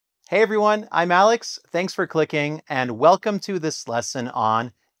Hey everyone, I'm Alex. Thanks for clicking and welcome to this lesson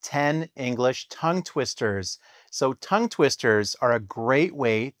on 10 English tongue twisters. So tongue twisters are a great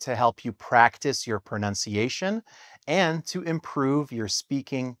way to help you practice your pronunciation and to improve your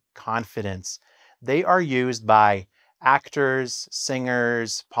speaking confidence. They are used by actors,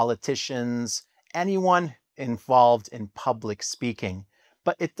 singers, politicians, anyone involved in public speaking.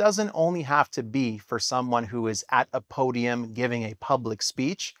 But it doesn't only have to be for someone who is at a podium giving a public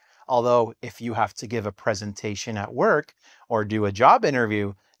speech. Although if you have to give a presentation at work or do a job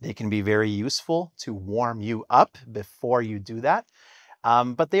interview, they can be very useful to warm you up before you do that.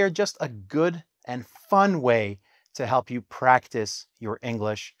 But they are just a good and fun way to help you practice your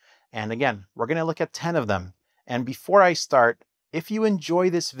English. And again, we're going to look at 10 of them. And before I start, if you enjoy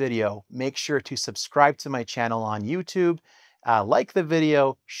this video, make sure to subscribe to my channel on YouTube, like the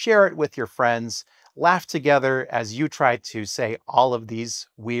video, share it with your friends, laugh together as you try to say all of these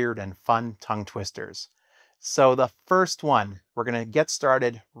weird and fun tongue twisters. So the first one, we're going to get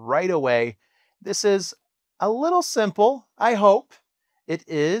started right away. This is a little simple, I hope. It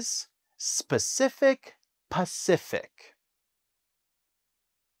is specific Pacific.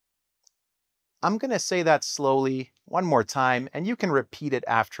 I'm going to say that slowly one more time, and you can repeat it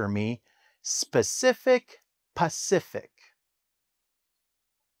after me. Specific Pacific.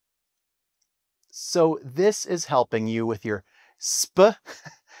 So this is helping you with your sp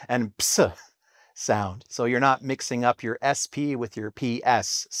and ps sound. So you're not mixing up your sp with your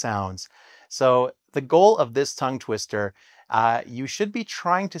ps sounds. So the goal of this tongue twister, you should be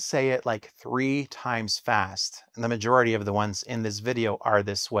trying to say it like 3 times fast. And the majority of the ones in this video are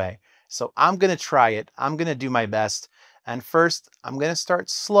this way. So I'm going to try it. I'm going to do my best. And first, I'm going to start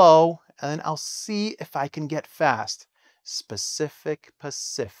slow, and then I'll see if I can get fast. Specific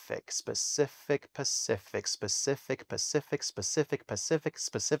Pacific, specific Pacific, specific Pacific, specific Pacific,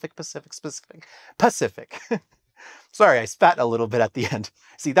 specific Pacific, specific Pacific. Sorry, I spat a little bit at the end.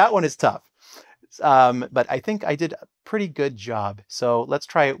 See, that one is tough. But I think I did a pretty good job. So let's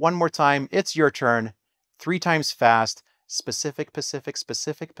try it one more time. It's your turn. 3 times fast. Specific Pacific,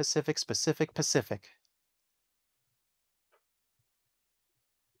 specific Pacific, specific Pacific.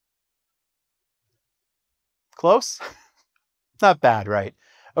 Close? Not bad, right?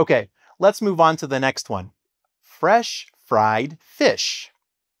 Okay, let's move on to the next one. Fresh fried fish.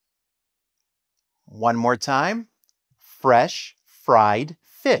 One more time. Fresh fried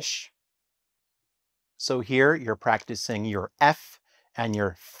fish. So here you're practicing your F and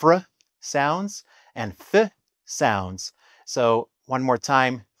your fr sounds and th sounds. So one more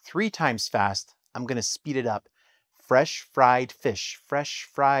time, 3 times fast. I'm going to speed it up. Fresh fried fish, fresh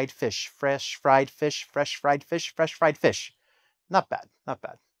fried fish, fresh fried fish, fresh fried fish, fresh fried fish. Not bad, not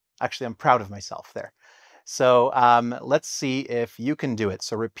bad. Actually, I'm proud of myself there. So let's see if you can do it.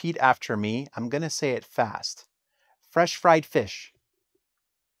 So repeat after me. I'm going to say it fast. Fresh fried fish.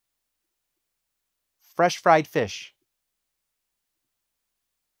 Fresh fried fish.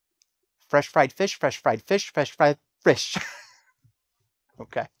 Fresh fried fish, fresh fried fish, fresh fried fish.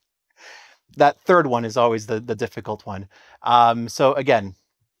 Okay. That third one is always the difficult one. So again,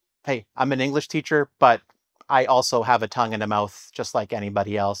 hey, I'm an English teacher, but I also have a tongue and a mouth just like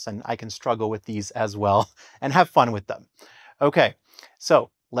anybody else, and I can struggle with these as well and have fun with them. Okay, so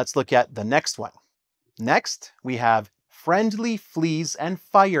let's look at the next one. Next, we have friendly fleas and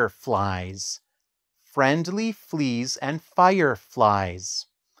fireflies. Friendly fleas and fireflies.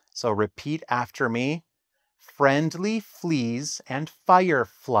 So repeat after me. Friendly fleas and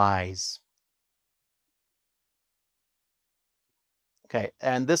fireflies. Okay,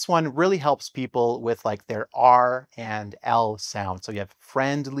 and this one really helps people with like their R and L sound. So you have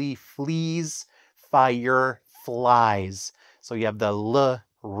friendly fleas, fireflies. So you have the L,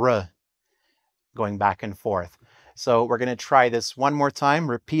 R going back and forth. So we're going to try this one more time.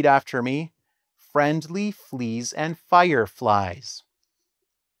 Repeat after me. Friendly fleas and fireflies.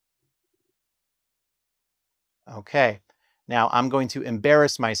 Okay, now I'm going to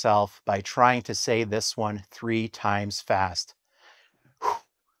embarrass myself by trying to say this one 3 times fast.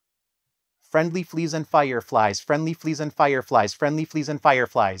 Friendly fleas and fireflies, friendly fleas and fireflies, friendly fleas and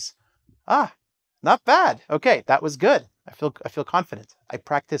fireflies. Ah, not bad. Okay, that was good. I feel confident. I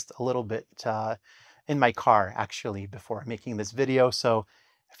practiced a little bit in my car actually before making this video, so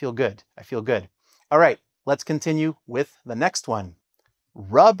I feel good. I feel good. All right, let's continue with the next one.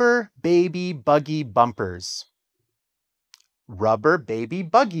 Rubber baby buggy bumpers. Rubber baby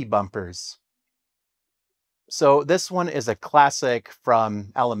buggy bumpers. So this one is a classic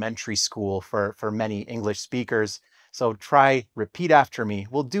from elementary school for many English speakers. So repeat after me.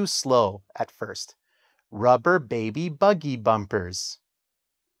 We'll do slow at first. Rubber baby buggy bumpers.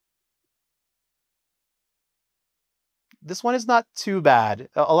 This one is not too bad.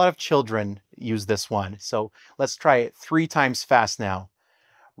 A lot of children use this one. So let's try it 3 times fast now.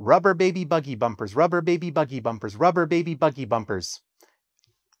 Rubber baby buggy bumpers, rubber baby buggy bumpers, rubber baby buggy bumpers.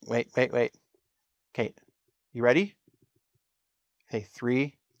 Wait. Okay, you ready? Okay,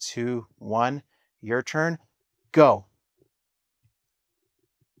 3, 2, 1, your turn. Go.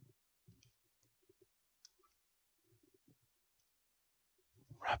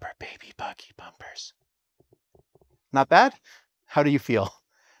 Rubber baby buggy bumpers. Not bad? How do you feel?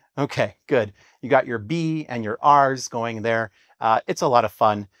 Okay, good. You got your B and your R's going there. It's a lot of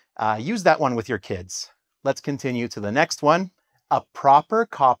fun. Use that one with your kids. Let's continue to the next one. A proper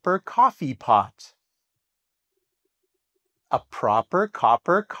copper coffee pot. A proper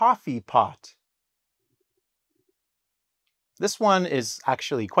copper coffee pot. This one is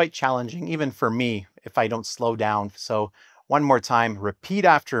actually quite challenging, even for me, if I don't slow down. So one more time, repeat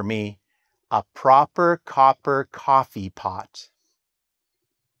after me. A proper copper coffee pot.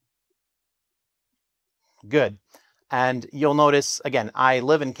 Good. And you'll notice, again, I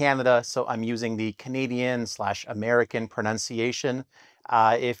live in Canada, so I'm using the Canadian/American pronunciation.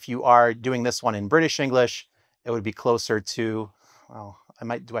 If you are doing this one in British English, it would be closer to, well,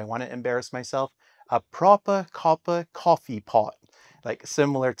 do I want to embarrass myself? A proper copper coffee pot, like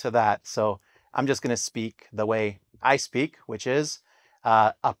similar to that. So I'm just going to speak the way I speak, which is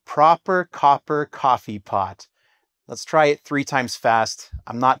a proper copper coffee pot. Let's try it 3 times fast.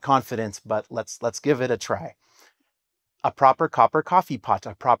 I'm not confident, but let's give it a try. A proper copper coffee pot,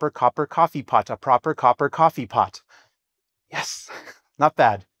 a proper copper coffee pot, a proper copper coffee pot. Yes, not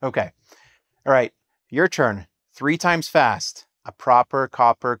bad. Okay. All right, your turn. 3 times fast. A proper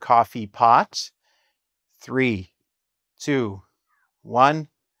copper coffee pot. 3, 2, 1,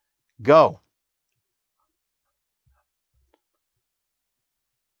 go.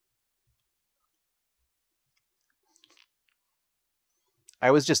 I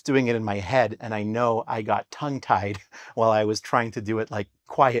was just doing it in my head, and I know I got tongue-tied while I was trying to do it like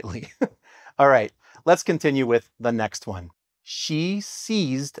quietly. All right, let's continue with the next one. She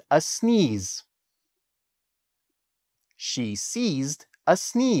seized a sneeze. She seized a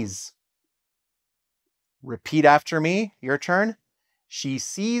sneeze. Repeat after me, your turn. She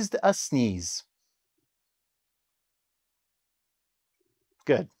seized a sneeze.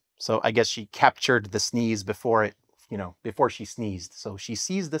 Good. So I guess she captured the sneeze before it, before she sneezed. So she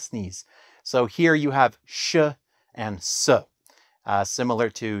seized the sneeze. So here you have sh and s, similar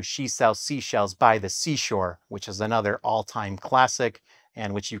to She Sells Seashells by the Seashore, which is another all-time classic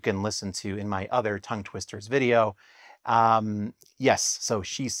and which you can listen to in my other tongue twisters video. Yes, so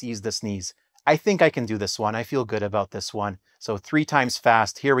she seized the sneeze. I think I can do this one. I feel good about this one. So 3 times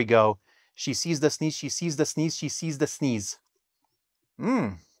fast. Here we go. She sees the sneeze, she sees the sneeze, she sees the sneeze.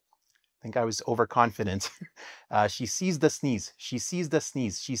 I think I was overconfident. She sees the sneeze, she sees the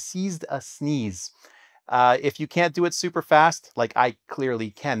sneeze, she seized a sneeze. If you can't do it super fast, like I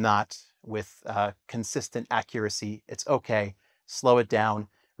clearly cannot with consistent accuracy, it's okay. Slow it down.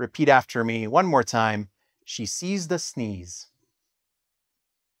 Repeat after me one more time. She sees the sneeze.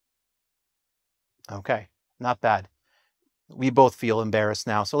 Okay, not bad. We both feel embarrassed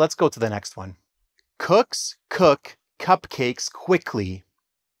now, so let's go to the next one. Cooks cook cupcakes quickly.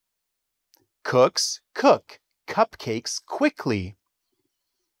 Cooks cook cupcakes quickly.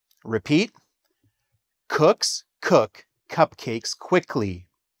 Repeat. Cooks cook cupcakes quickly.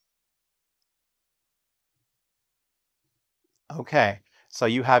 Okay, so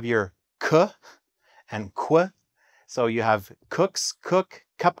you have your k and qu. So you have cooks cook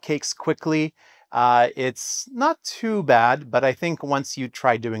cupcakes quickly. It's not too bad, but I think once you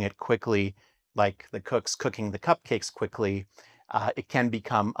try doing it quickly, like the cooks cooking the cupcakes quickly, it can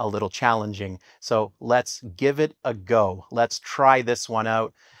become a little challenging. So let's give it a go. Let's try this one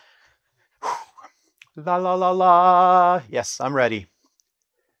out. La la la la. Yes, I'm ready.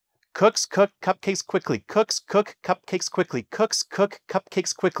 Cooks cook cupcakes quickly. Cooks cook cupcakes quickly. Cooks cook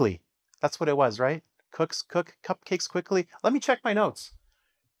cupcakes quickly. That's what it was, right? Cooks cook cupcakes quickly. Let me check my notes.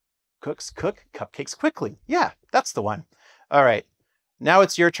 Cooks cook cupcakes quickly. Yeah, that's the one. All right, now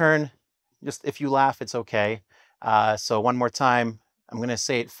it's your turn. Just if you laugh, it's okay. So one more time, I'm going to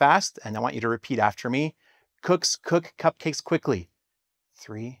say it fast, and I want you to repeat after me. Cooks cook cupcakes quickly.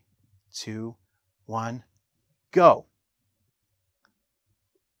 3, 2, 1, go.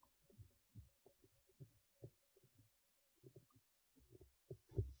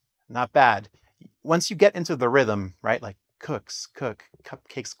 Not bad. Once you get into the rhythm, right, like cooks cook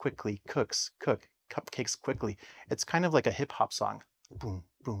cupcakes quickly, cooks cook cupcakes quickly, it's kind of like a hip hop song. Boom,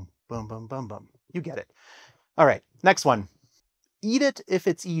 boom, boom, boom, boom, boom. You get it. All right, next one. Eat it if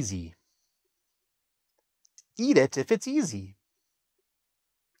it's easy. Eat it if it's easy.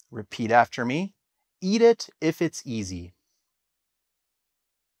 Repeat after me. Eat it if it's easy.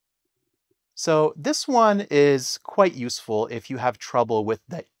 So this one is quite useful if you have trouble with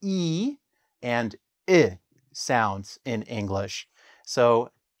the E and I sounds in English.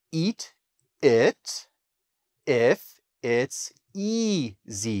 So eat it if it's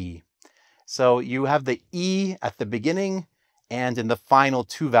easy. So you have the E at the beginning and in the final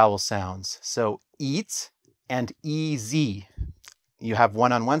two vowel sounds. So eat and easy. You have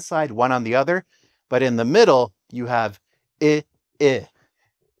one on one side, one on the other, but in the middle you have I.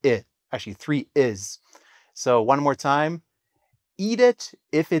 Actually, three is. So one more time. Eat it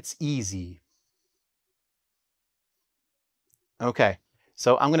if it's easy. Okay,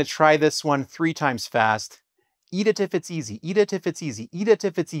 so I'm going to try this one 3 times fast. Eat it if it's easy. Eat it if it's easy. Eat it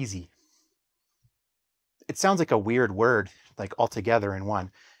if it's easy. It sounds like a weird word, like all together in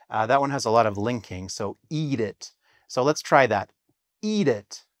one. That one has a lot of linking, so eat it. So let's try that. Eat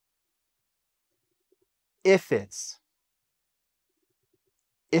it. If it's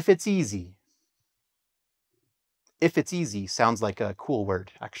easy. If it's easy sounds like a cool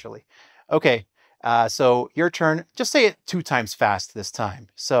word, actually. Okay, so your turn. Just say it 2 times fast this time.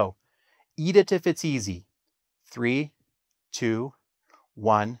 So, eat it if it's easy. 3, 2,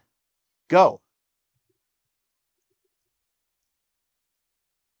 1, go.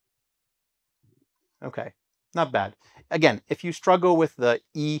 Okay, not bad. Again, if you struggle with the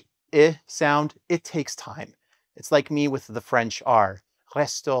I sound, it takes time. It's like me with the French R.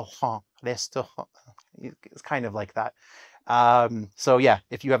 Restaurant, restaurant. It's kind of like that. So yeah,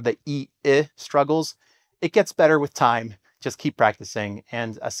 if you have the I struggles, it gets better with time. Just keep practicing.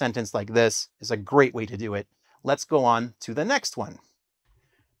 And a sentence like this is a great way to do it. Let's go on to the next one.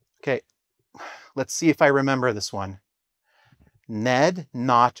 Okay, let's see if I remember this one. Ned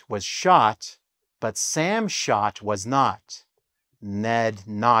Nott was shot, but Sam Shott was not. Ned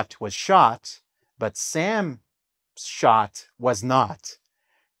Nott was shot, but Sam Shott was not.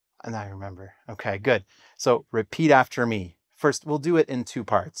 And I remember. Okay, good. So repeat after me. First, we'll do it in 2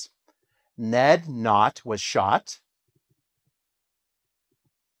 parts. Ned Nott was shot,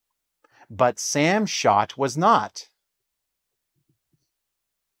 but Sam Shott was not.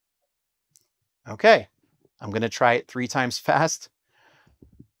 Okay, I'm going to try it 3 times fast.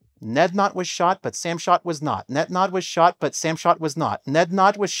 Ned Nott was shot, but Sam Shott was not. Ned Nott was shot, but Sam Shott was not. Ned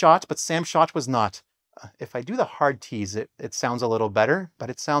Nott was shot, but Sam Shott was not. If I do the hard T's, it sounds a little better, but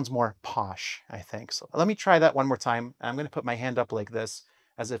it sounds more posh, I think. So let me try that one more time. I'm going to put my hand up like this,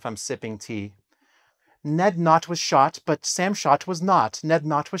 as if I'm sipping tea. Ned Nott was shot, but Sam Shott was not. Ned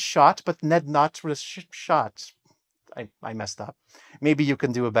Nott was shot, but Ned Nott was shot. I messed up. Maybe you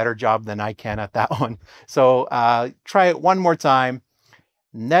can do a better job than I can at that one. So try it one more time.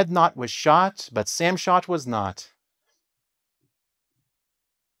 Ned Nott was shot, but Sam Shott was not.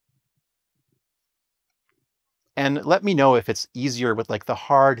 And let me know if it's easier with like the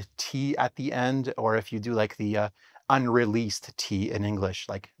hard T at the end, or if you do like the unreleased T in English,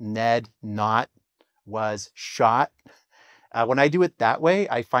 like Ned Nott was shot. When I do it that way,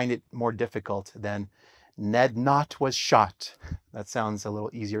 I find it more difficult than Ned Nott was shot. That sounds a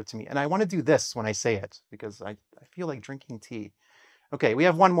little easier to me. And I want to do this when I say it because I feel like drinking tea. Okay, we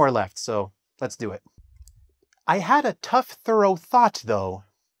have one more left, so let's do it. I had a tough, thorough thought, though.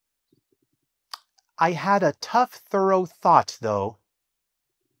 I had a tough, thorough thought, though.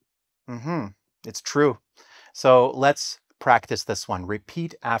 It's true. So let's practice this one.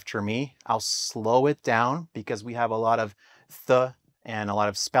 Repeat after me. I'll slow it down because we have a lot of th and a lot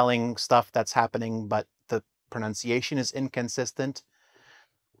of spelling stuff that's happening, but the pronunciation is inconsistent.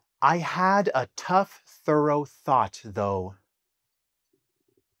 I had a tough, thorough thought, though.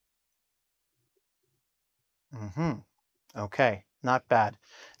 Okay, not bad.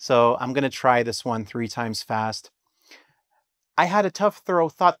 So I'm going to try this one 3 times fast. I had a tough, thorough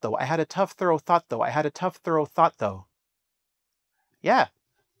thought, though. I had a tough, thorough thought, though. I had a tough, thorough thought, though. Yeah,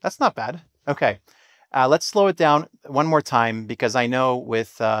 that's not bad. Okay, let's slow it down one more time because I know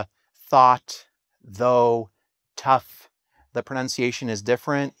with thought, though, tough, the pronunciation is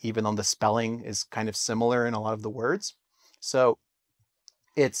different, even though the spelling is kind of similar in a lot of the words. So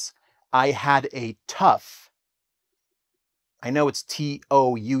it's, I had a tough. I know it's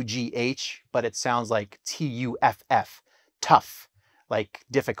T-O-U-G-H, but it sounds like T-U-F-F, tough, like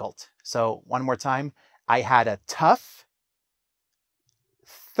difficult. So one more time. I had a tough,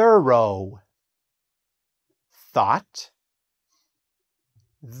 thorough thought,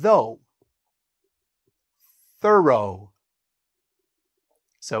 though. Thorough.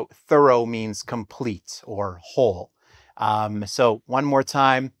 So thorough means complete or whole. So one more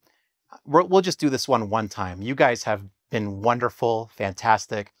time. We'll just do this one time. You guys have been wonderful,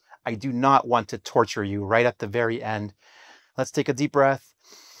 fantastic. I do not want to torture you right at the very end. Let's take a deep breath.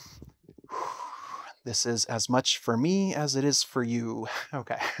 This is as much for me as it is for you.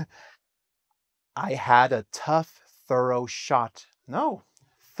 Okay. I had a tough, thorough shot. No,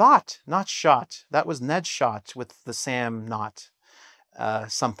 thought, not shot. That was Ned Shott with the Sam Knot.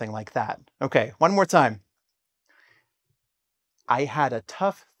 Something like that. Okay, one more time. I had a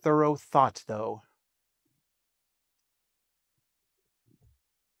tough, thorough thought, though.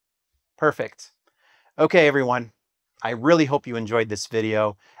 Perfect. Okay, everyone. I really hope you enjoyed this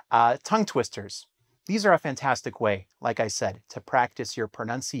video. Tongue twisters. These are a fantastic way, like I said, to practice your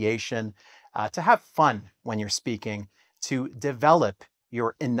pronunciation, to have fun when you're speaking, to develop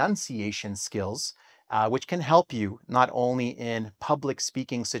your enunciation skills, which can help you not only in public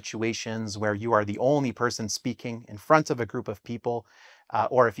speaking situations where you are the only person speaking in front of a group of people,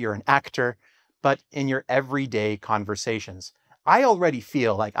 or if you're an actor, but in your everyday conversations. I already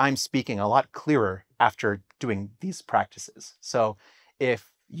feel like I'm speaking a lot clearer after doing these practices. So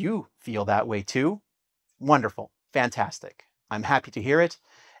if you feel that way too, wonderful, fantastic. I'm happy to hear it.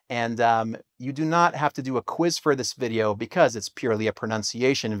 And you do not have to do a quiz for this video because it's purely a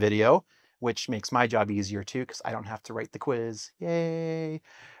pronunciation video, which makes my job easier too, because I don't have to write the quiz. Yay!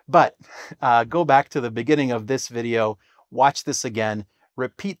 But go back to the beginning of this video, watch this again,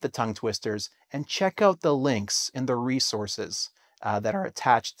 repeat the tongue twisters, and check out the links in the resources that are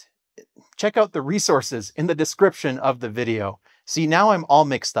attached. Check out the resources in the description of the video. See, now I'm all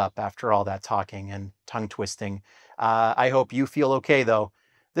mixed up after all that talking and tongue twisting. I hope you feel okay though.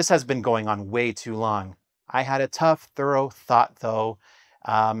 This has been going on way too long. I had a tough, thorough thought though.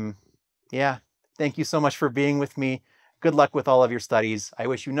 Yeah, thank you so much for being with me. Good luck with all of your studies. I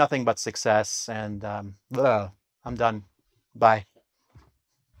wish you nothing but success, and I'm done. Bye.